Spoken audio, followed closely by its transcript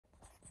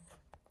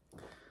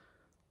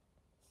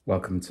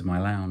Welcome to my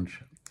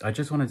lounge. I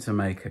just wanted to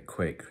make a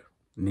quick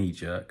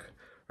knee-jerk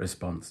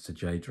response to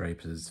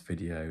Draper's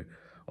video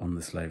on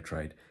the slave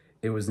trade.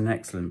 It was an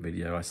excellent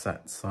video. I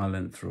sat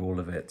silent through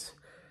all of it.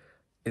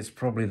 It's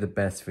probably the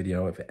best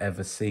video I've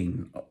ever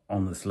seen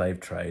on the slave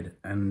trade,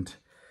 and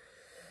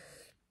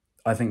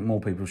I think more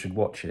people should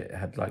watch it. It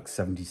had like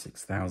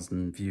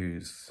 76,000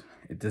 views.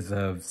 It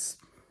deserves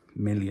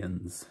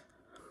millions.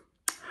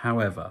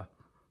 However,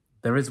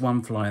 there is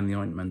one fly in the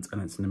ointment,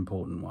 and it's an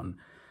important one,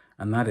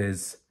 and that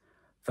is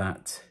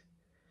that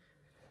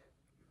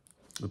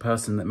the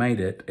person that made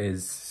it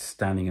is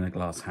standing in a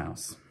glass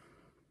house.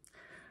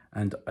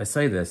 And I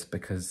say this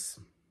because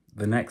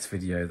the next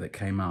video that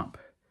came up,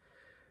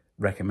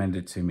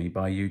 recommended to me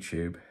by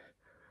YouTube,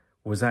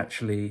 was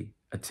actually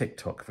a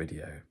TikTok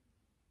video.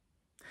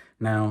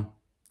 Now,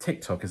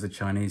 TikTok is a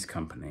Chinese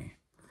company,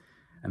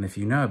 and if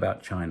you know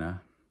about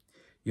China,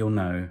 you'll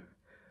know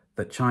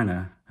that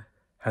China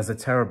has a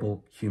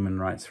terrible human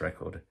rights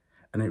record,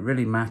 and it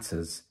really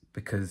matters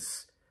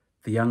because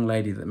the young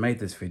lady that made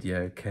this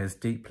video cares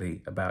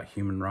deeply about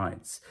human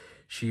rights.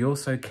 She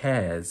also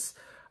cares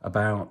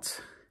about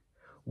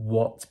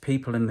what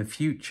people in the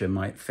future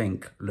might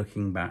think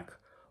looking back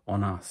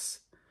on us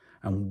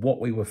and what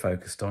we were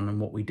focused on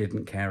and what we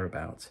didn't care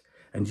about.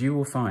 And you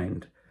will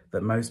find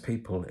that most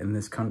people in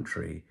this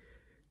country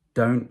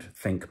don't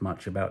think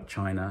much about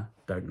China,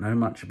 don't know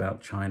much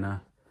about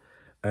China,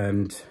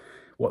 and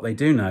what they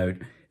do know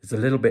is a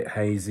little bit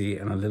hazy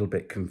and a little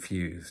bit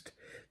confused.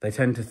 They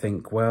tend to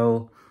think,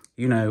 well,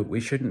 you know, we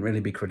shouldn't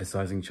really be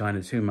criticizing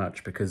China too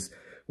much because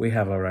we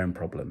have our own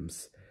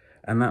problems.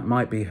 And that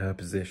might be her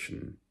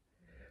position.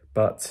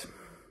 But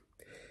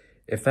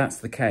if that's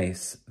the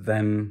case,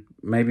 then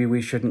maybe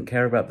we shouldn't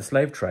care about the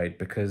slave trade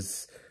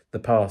because the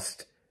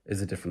past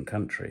is a different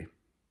country.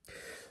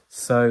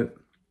 So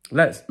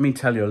let me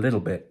tell you a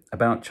little bit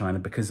about China,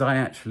 because I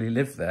actually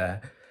lived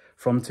there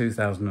from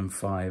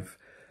 2005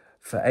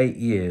 for 8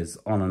 years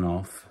on and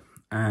off,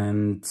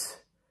 and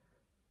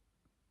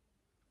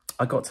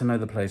I got to know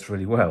the place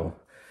really well,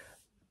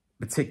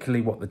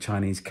 particularly what the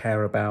Chinese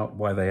care about,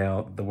 why they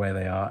are the way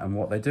they are, and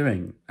what they're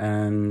doing.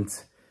 And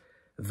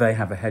they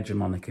have a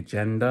hegemonic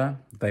agenda.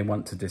 They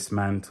want to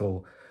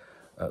dismantle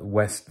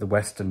the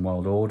Western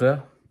world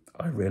order.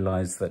 I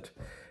realise that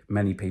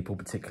many people,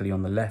 particularly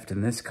on the left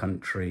in this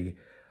country,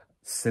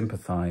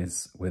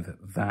 sympathise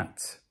with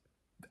that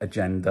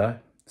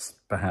agenda,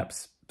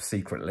 perhaps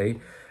secretly,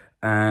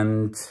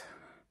 and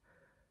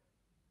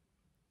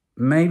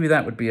maybe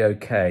that would be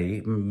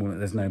okay.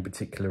 There's no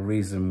particular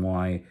reason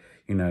why,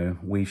 you know,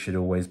 we should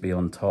always be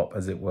on top,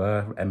 as it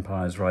were.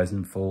 Empires rise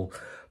and fall.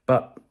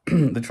 But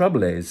the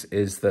trouble is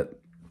that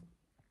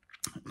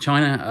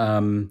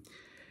China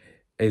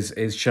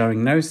is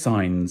showing no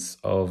signs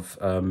of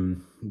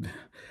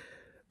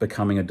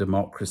becoming a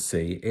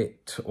democracy,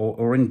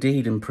 or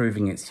indeed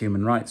improving its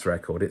human rights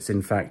record. It's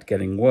in fact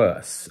getting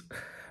worse.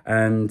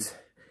 And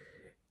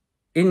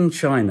in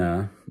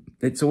China,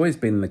 it's always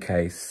been the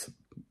case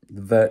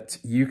that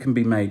you can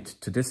be made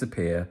to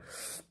disappear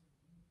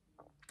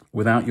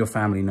without your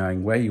family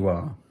knowing where you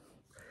are,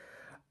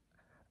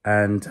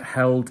 and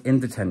held in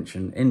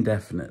detention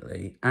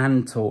indefinitely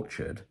and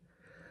tortured,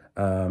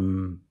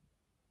 and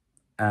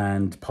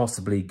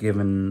possibly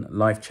given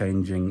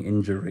life-changing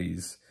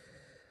injuries.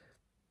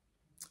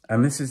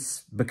 And this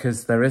is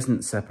because there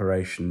isn't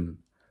separation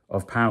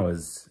of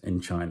powers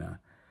in China.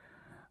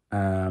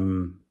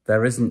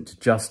 There isn't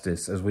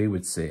justice as we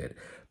would see it.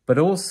 But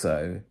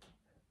also,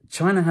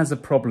 China has a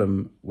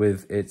problem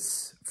with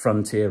its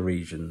frontier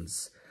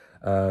regions.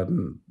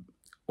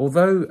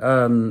 Although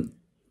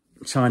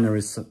China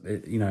is,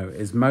 you know,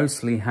 is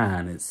mostly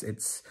Han,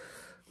 it's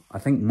I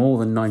think more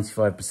than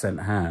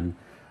 95% Han.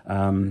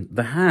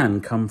 The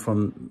Han come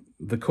from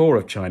the core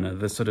of China,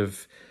 the sort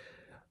of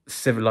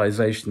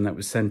civilization that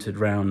was centered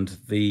around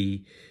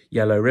the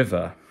Yellow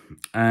River,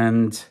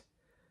 and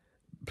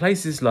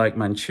places like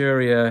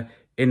Manchuria,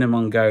 Inner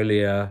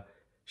Mongolia,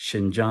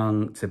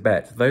 Xinjiang,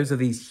 Tibet. Those are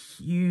these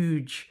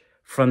huge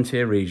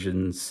frontier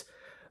regions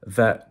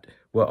that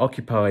were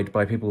occupied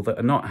by people that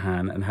are not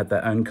Han and had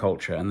their own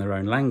culture and their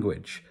own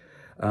language.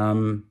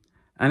 And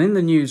in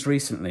the news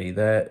recently,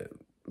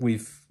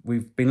 we've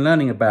been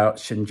learning about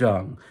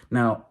Xinjiang.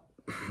 Now,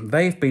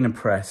 they've been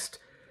oppressed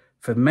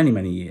for many,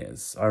 many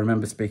years. I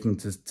remember speaking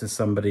to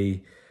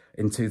somebody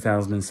in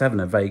 2007,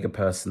 a Vega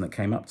person that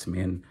came up to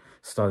me and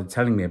started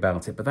telling me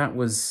about it. But that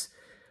was,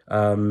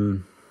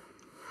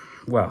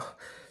 well,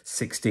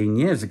 16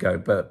 years ago.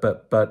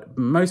 But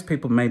most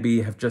people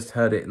maybe have just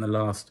heard it in the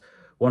last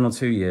 1 or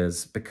 2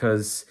 years,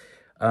 because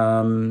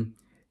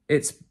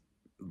it's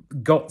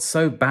got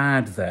so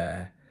bad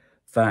there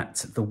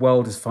that the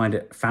world has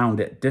found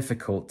it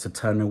difficult to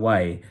turn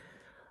away.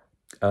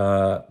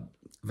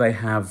 They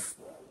have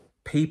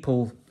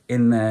people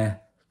in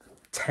their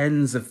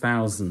tens of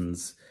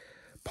thousands,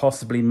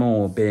 possibly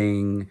more,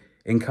 being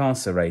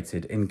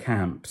incarcerated in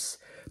camps.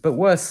 But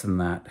worse than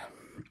that,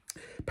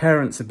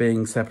 parents are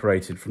being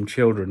separated from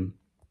children.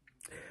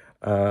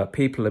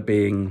 People are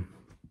being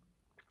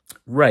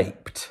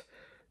raped,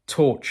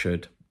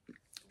 tortured,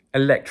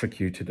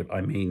 electrocuted,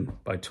 I mean,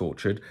 by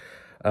tortured,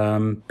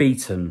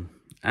 beaten,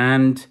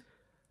 and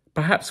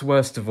perhaps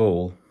worst of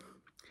all,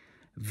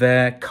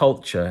 their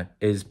culture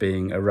is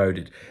being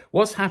eroded.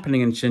 What's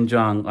happening in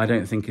Xinjiang, I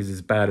don't think is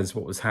as bad as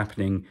what was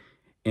happening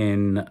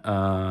in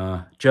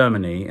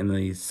Germany in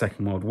the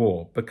Second World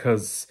War,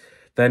 because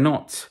they're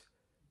not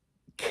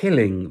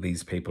killing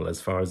these people, as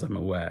far as I'm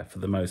aware, for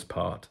the most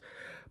part,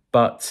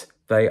 but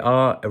they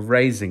are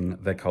erasing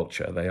their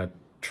culture. They are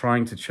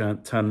trying to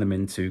turn them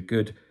into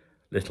good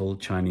little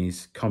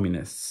Chinese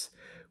communists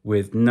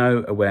with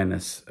no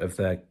awareness of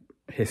their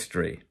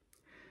history.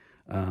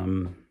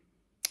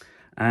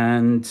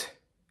 And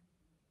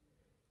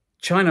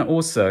China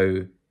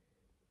also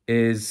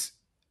is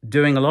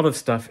doing a lot of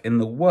stuff in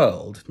the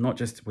world, not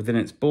just within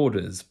its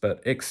borders,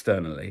 but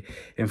externally.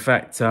 In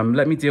fact,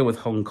 let me deal with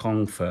Hong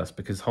Kong first,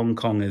 because Hong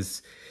Kong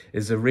is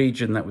a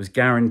region that was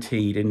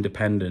guaranteed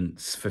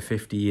independence for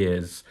 50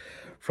 years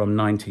from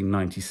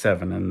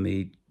 1997, and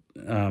the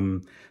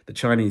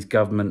Chinese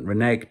government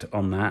reneged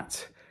on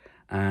that,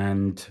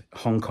 and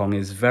Hong Kong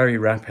is very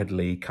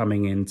rapidly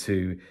coming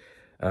into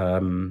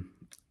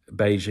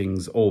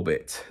Beijing's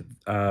orbit.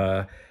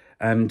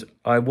 And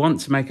I want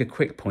to make a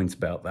quick point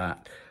about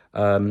that.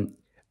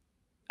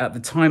 At the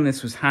time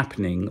this was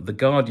happening, The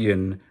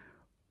Guardian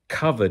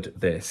covered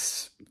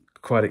this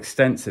quite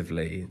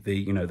extensively,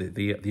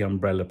 the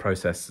umbrella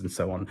process and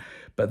so on,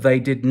 but they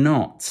did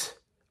not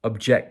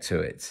object to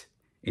it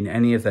in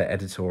any of their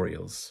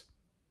editorials.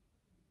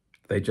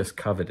 They just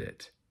covered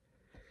it.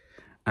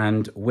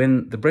 And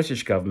when the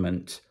British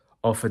government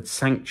offered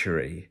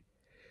sanctuary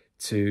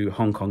to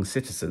Hong Kong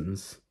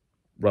citizens,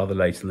 rather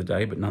late in the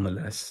day, but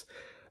nonetheless,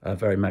 a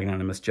very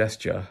magnanimous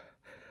gesture,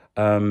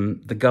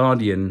 The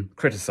Guardian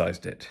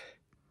criticised it.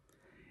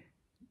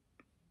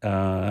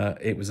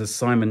 It was a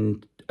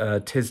Simon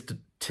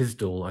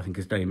Tisdall, I think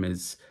his name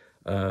is,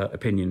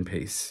 opinion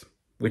piece,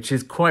 which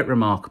is quite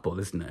remarkable,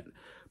 isn't it?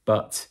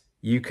 But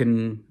you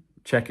can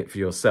check it for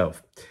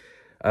yourself.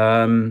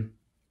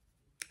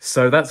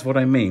 So that's what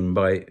I mean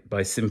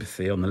by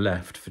sympathy on the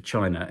left for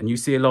China. And you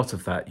see a lot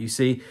of that. You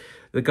see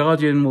The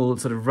Guardian will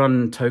sort of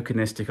run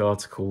tokenistic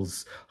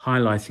articles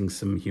highlighting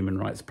some human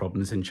rights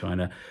problems in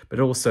China,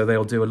 but also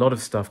they'll do a lot of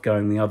stuff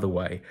going the other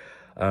way.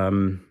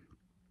 But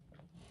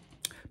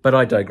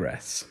I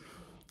digress.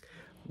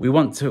 We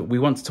want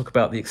to talk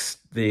about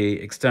the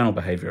external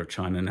behavior of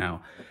China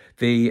now.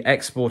 The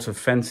export of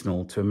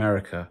fentanyl to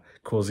America,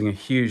 causing a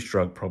huge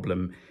drug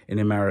problem in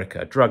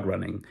America, drug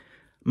running,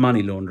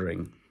 money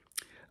laundering,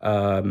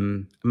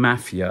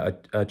 mafia,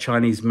 a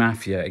Chinese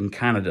mafia in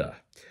Canada,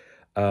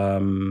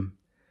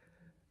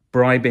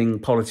 bribing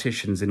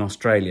politicians in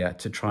Australia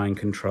to try and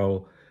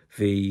control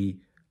the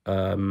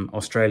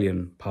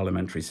Australian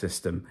parliamentary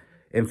system,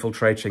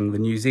 infiltrating the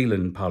New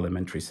Zealand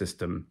parliamentary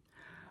system.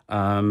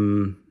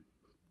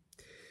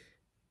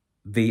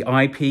 The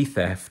IP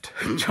theft,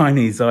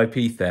 Chinese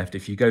IP theft,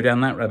 if you go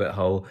down that rabbit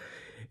hole,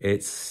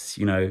 it's,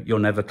 you'll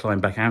never climb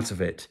back out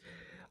of it.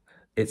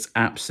 It's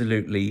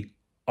absolutely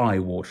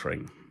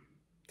eye-watering.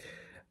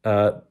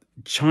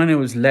 China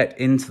was let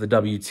into the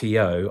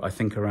WTO, I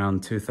think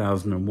around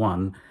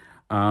 2001,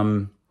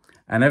 and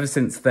ever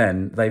since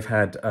then they've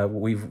had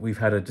we've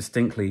had a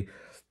distinctly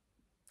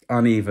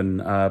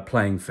uneven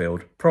playing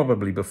field.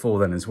 Probably before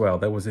then as well.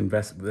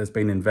 There's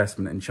been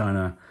investment in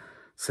China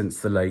since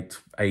the late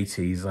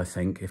 80s, I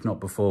think, if not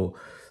before.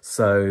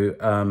 So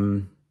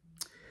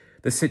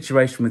the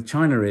situation with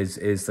China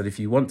is that if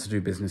you want to do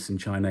business in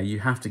China, you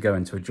have to go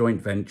into a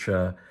joint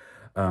venture,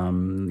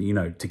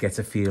 to get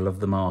a feel of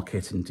the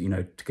market and,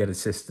 to get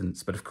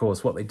assistance. But of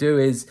course, what they do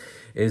is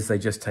they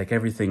just take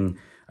everything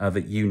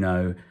that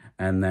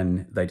and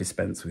then they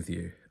dispense with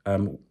you.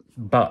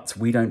 But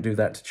we don't do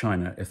that to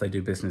China if they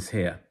do business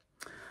here.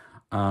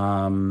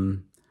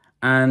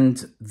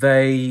 And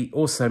they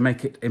also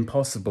make it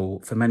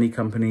impossible for many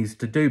companies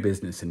to do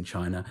business in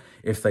China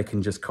if they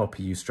can just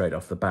copy you straight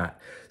off the bat.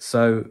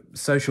 So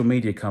social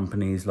media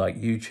companies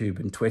like YouTube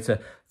and Twitter,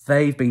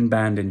 they've been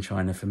banned in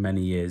China for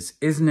many years.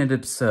 Isn't it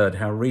absurd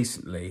how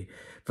recently,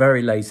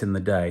 very late in the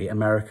day,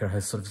 America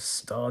has sort of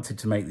started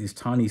to make these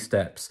tiny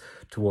steps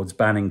towards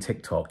banning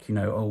TikTok?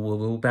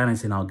 We'll ban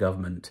it in our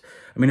government.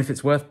 I mean, if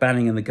it's worth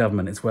banning in the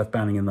government, it's worth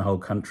banning in the whole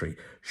country,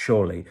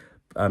 surely.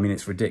 I mean,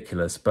 it's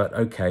ridiculous, but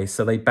okay,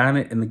 so they ban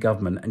it in the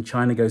government and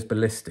China goes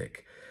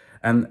ballistic.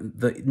 And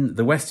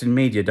the Western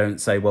media don't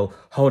say, well,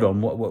 hold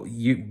on,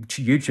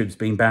 YouTube's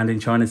been banned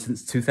in China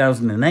since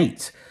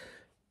 2008.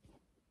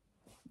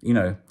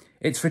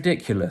 It's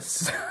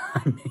ridiculous.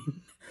 I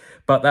mean,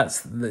 but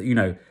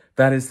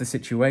that is the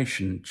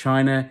situation.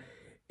 China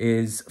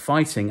is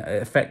fighting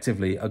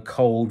effectively a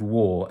Cold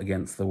War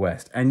against the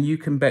West. And you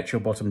can bet your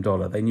bottom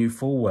dollar they knew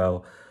full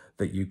well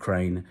that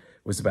Ukraine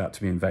was about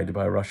to be invaded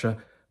by Russia.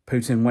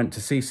 Putin went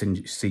to see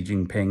Xi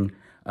Jinping,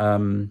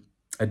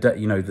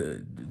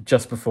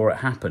 just before it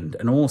happened.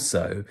 And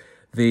also,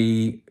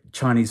 the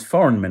Chinese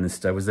foreign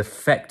minister was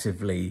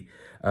effectively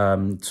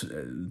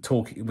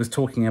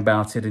talking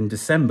about it in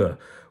December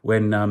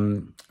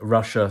when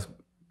Russia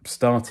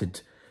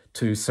started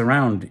to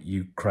surround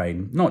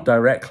Ukraine, not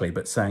directly,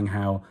 but saying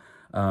how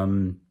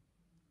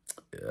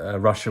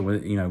Russia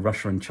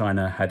and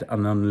China had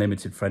an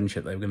unlimited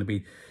friendship. They were going to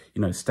be,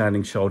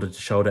 standing shoulder to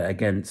shoulder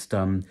against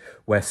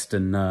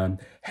Western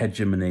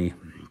hegemony.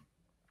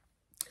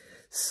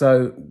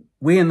 So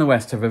we in the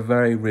West have a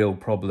very real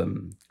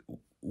problem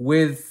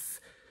with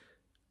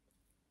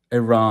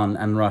Iran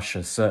and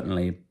Russia,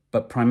 certainly,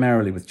 but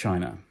primarily with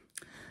China.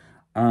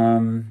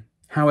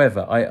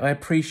 However, I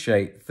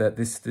appreciate that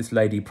this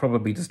lady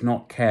probably does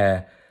not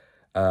care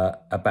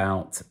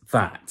about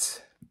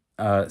that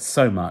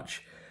so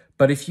much.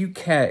 But if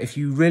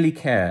you really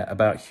care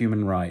about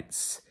human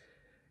rights,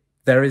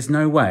 there is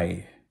no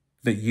way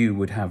that you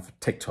would have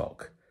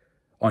TikTok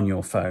on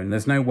your phone.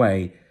 There's no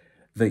way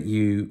that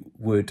you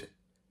would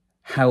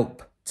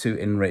help to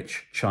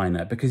enrich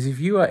China. Because if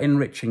you are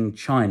enriching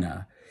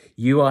China,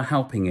 you are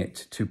helping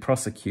it to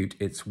prosecute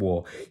its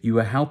war. You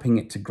are helping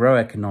it to grow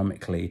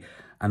economically.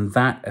 And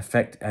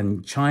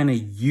China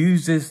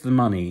uses the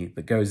money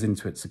that goes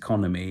into its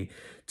economy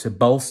to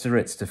bolster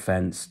its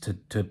defense,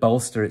 to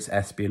bolster its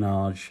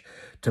espionage,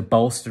 to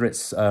bolster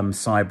its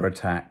cyber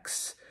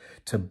attacks,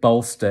 to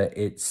bolster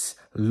its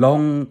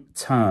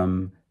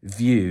long-term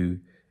view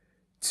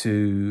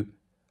to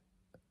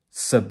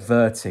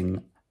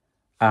subverting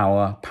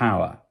our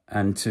power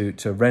and to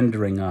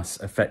rendering us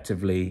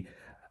effectively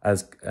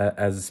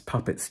as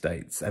puppet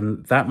states.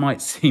 And that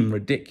might seem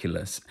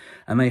ridiculous,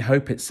 and they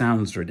hope it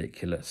sounds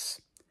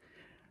ridiculous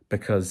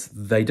because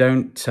they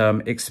don't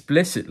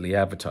explicitly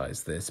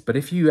advertise this. But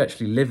if you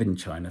actually live in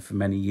China for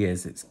many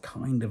years, it's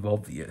kind of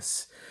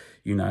obvious.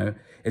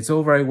 It's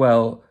all very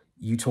well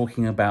you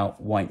talking about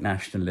white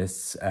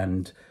nationalists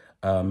and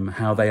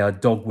how they are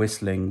dog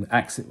whistling,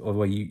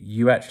 or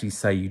you actually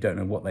say you don't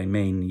know what they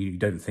mean, you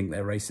don't think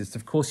they're racist.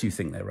 Of course you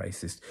think they're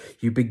racist.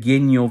 You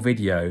begin your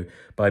video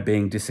by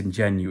being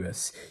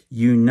disingenuous.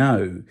 You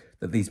know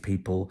that these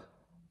people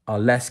are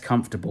less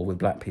comfortable with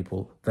black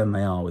people than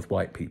they are with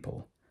white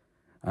people.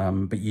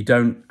 But you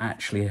don't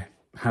actually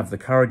have the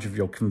courage of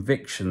your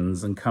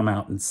convictions and come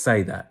out and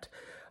say that.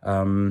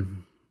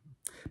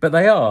 But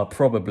they are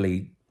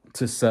probably,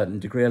 to a certain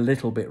degree, a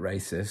little bit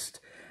racist.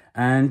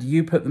 And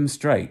you put them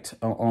straight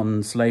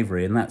on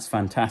slavery, and that's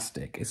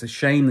fantastic. It's a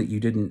shame that you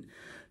didn't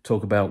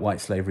talk about white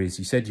slavery as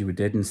you said you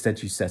did.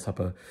 Instead, you set up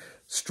a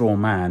straw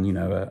man,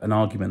 an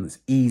argument that's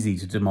easy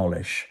to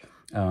demolish,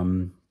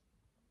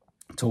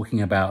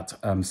 talking about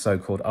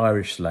so-called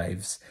Irish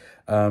slaves,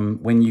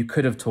 when you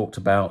could have talked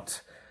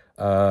about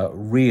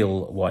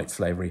real white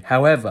slavery.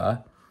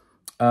 However,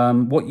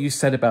 what you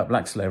said about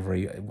black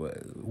slavery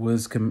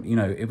was,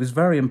 it was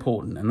very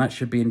important, and that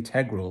should be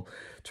integral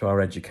to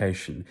our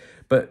education.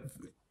 But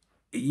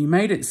you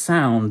made it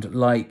sound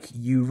like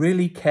you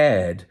really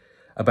cared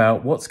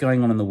about what's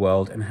going on in the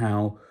world and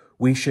how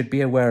we should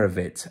be aware of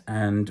it,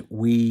 and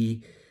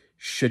we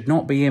should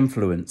not be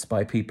influenced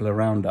by people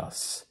around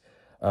us,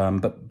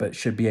 but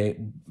should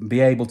be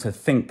able to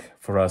think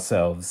for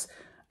ourselves.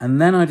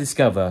 And then I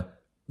discover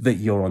that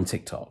you're on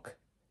TikTok.